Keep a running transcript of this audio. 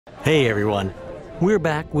Hey everyone, we're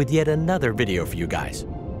back with yet another video for you guys.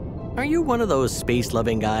 Are you one of those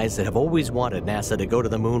space-loving guys that have always wanted NASA to go to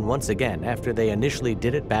the moon once again after they initially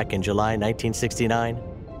did it back in July 1969?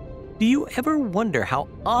 Do you ever wonder how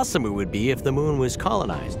awesome it would be if the moon was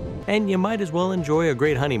colonized, and you might as well enjoy a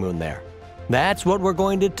great honeymoon there? That's what we're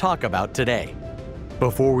going to talk about today.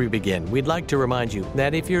 Before we begin, we'd like to remind you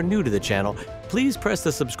that if you're new to the channel, please press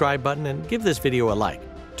the subscribe button and give this video a like.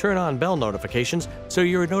 Turn on bell notifications so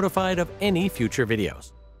you're notified of any future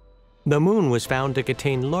videos. The moon was found to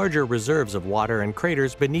contain larger reserves of water and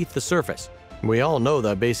craters beneath the surface. We all know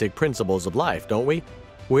the basic principles of life, don't we?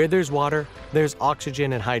 Where there's water, there's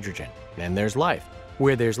oxygen and hydrogen, and there's life.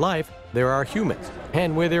 Where there's life, there are humans,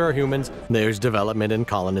 and where there are humans, there's development and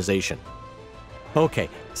colonization. Okay,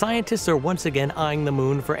 scientists are once again eyeing the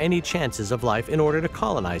moon for any chances of life in order to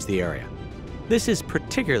colonize the area. This is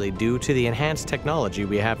particularly due to the enhanced technology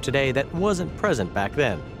we have today that wasn't present back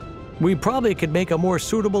then. We probably could make a more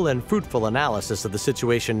suitable and fruitful analysis of the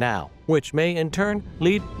situation now, which may in turn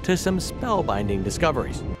lead to some spellbinding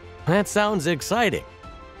discoveries. That sounds exciting!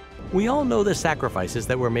 We all know the sacrifices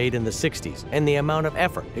that were made in the 60s and the amount of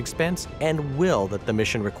effort, expense, and will that the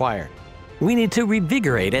mission required. We need to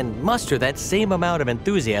revigorate and muster that same amount of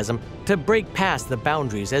enthusiasm to break past the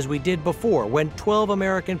boundaries as we did before when 12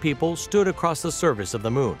 American people stood across the surface of the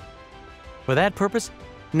moon. For that purpose,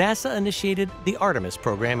 NASA initiated the Artemis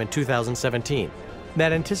Program in 2017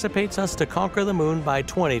 that anticipates us to conquer the moon by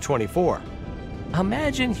 2024.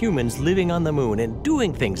 Imagine humans living on the moon and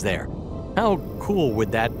doing things there. How cool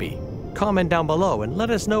would that be? Comment down below and let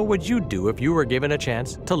us know what you'd do if you were given a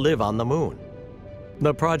chance to live on the moon.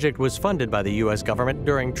 The project was funded by the US government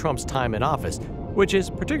during Trump's time in office, which is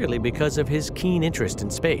particularly because of his keen interest in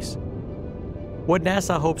space. What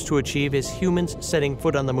NASA hopes to achieve is humans setting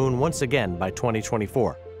foot on the moon once again by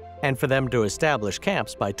 2024, and for them to establish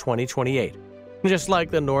camps by 2028, just like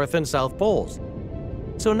the North and South Poles.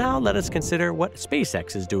 So now let us consider what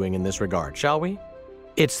SpaceX is doing in this regard, shall we?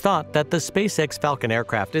 It's thought that the SpaceX Falcon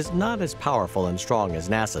aircraft is not as powerful and strong as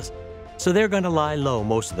NASA's, so they're going to lie low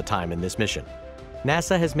most of the time in this mission.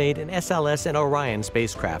 NASA has made an SLS and Orion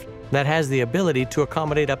spacecraft that has the ability to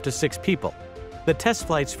accommodate up to 6 people. The test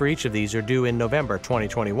flights for each of these are due in November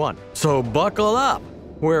 2021. So buckle up!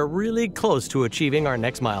 We're really close to achieving our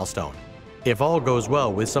next milestone. If all goes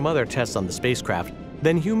well with some other tests on the spacecraft,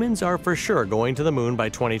 then humans are for sure going to the moon by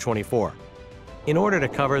 2024. In order to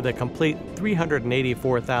cover the complete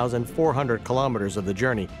 384,400 kilometers of the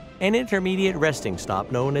journey, an intermediate resting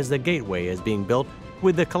stop known as the Gateway is being built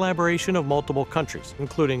with the collaboration of multiple countries,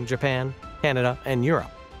 including Japan, Canada, and Europe.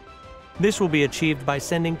 This will be achieved by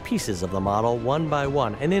sending pieces of the model one by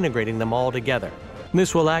one and integrating them all together.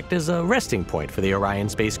 This will act as a resting point for the Orion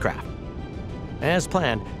spacecraft. As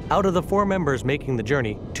planned, out of the 4 members making the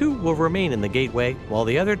journey, 2 will remain in the Gateway, while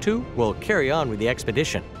the other 2 will carry on with the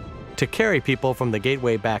expedition. To carry people from the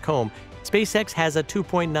Gateway back home, SpaceX has a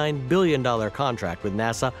 $2.9 billion contract with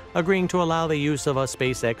NASA agreeing to allow the use of a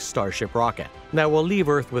SpaceX Starship rocket that will leave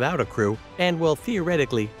Earth without a crew and will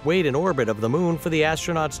theoretically wait in orbit of the moon for the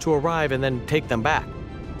astronauts to arrive and then take them back.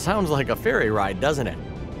 Sounds like a ferry ride, doesn't it?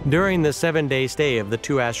 During the 7-day stay of the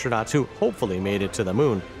 2 astronauts who hopefully made it to the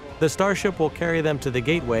moon, the Starship will carry them to the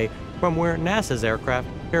Gateway from where NASA's aircraft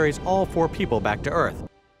carries all 4 people back to Earth.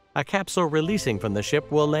 A capsule releasing from the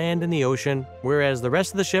ship will land in the ocean, whereas the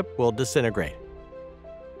rest of the ship will disintegrate.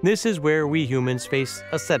 This is where we humans face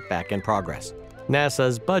a setback in progress.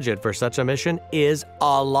 NASA's budget for such a mission is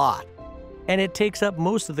a lot, and it takes up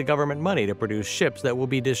most of the government money to produce ships that will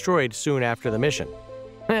be destroyed soon after the mission.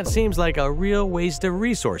 That seems like a real waste of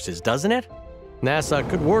resources, doesn't it? NASA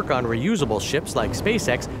could work on reusable ships like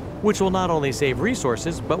SpaceX, which will not only save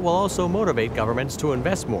resources, but will also motivate governments to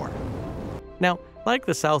invest more. Now, like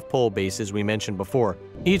the South Pole bases we mentioned before,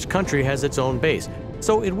 each country has its own base,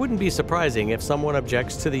 so it wouldn't be surprising if someone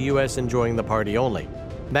objects to the US enjoying the party only.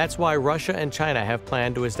 That's why Russia and China have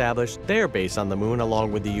planned to establish their base on the moon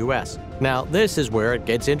along with the US. Now, this is where it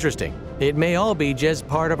gets interesting. It may all be just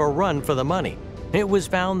part of a run for the money. It was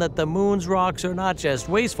found that the moon's rocks are not just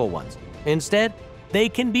wasteful ones. Instead, they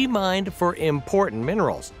can be mined for important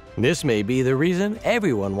minerals. This may be the reason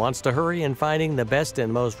everyone wants to hurry in finding the best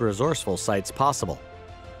and most resourceful sites possible.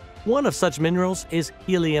 One of such minerals is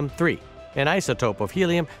helium-3, an isotope of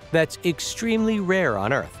helium that's extremely rare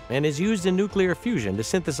on Earth and is used in nuclear fusion to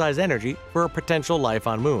synthesize energy for a potential life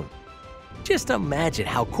on Moon. Just imagine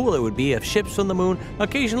how cool it would be if ships from the moon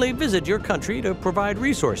occasionally visit your country to provide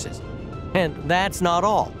resources. And that's not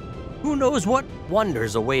all. Who knows what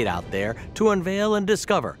wonders await out there to unveil and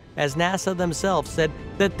discover, as NASA themselves said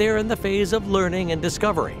that they're in the phase of learning and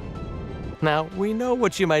discovery. Now, we know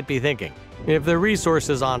what you might be thinking. If the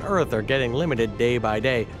resources on Earth are getting limited day by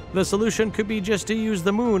day, the solution could be just to use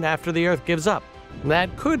the moon after the Earth gives up.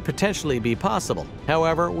 That could potentially be possible.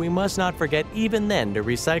 However, we must not forget even then to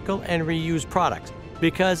recycle and reuse products,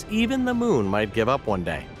 because even the moon might give up one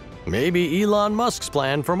day. Maybe Elon Musk's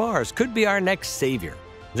plan for Mars could be our next savior.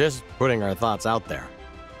 Just putting our thoughts out there.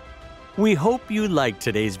 We hope you liked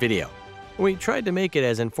today's video. We tried to make it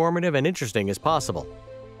as informative and interesting as possible.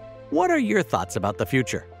 What are your thoughts about the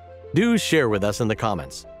future? Do share with us in the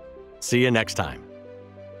comments. See you next time.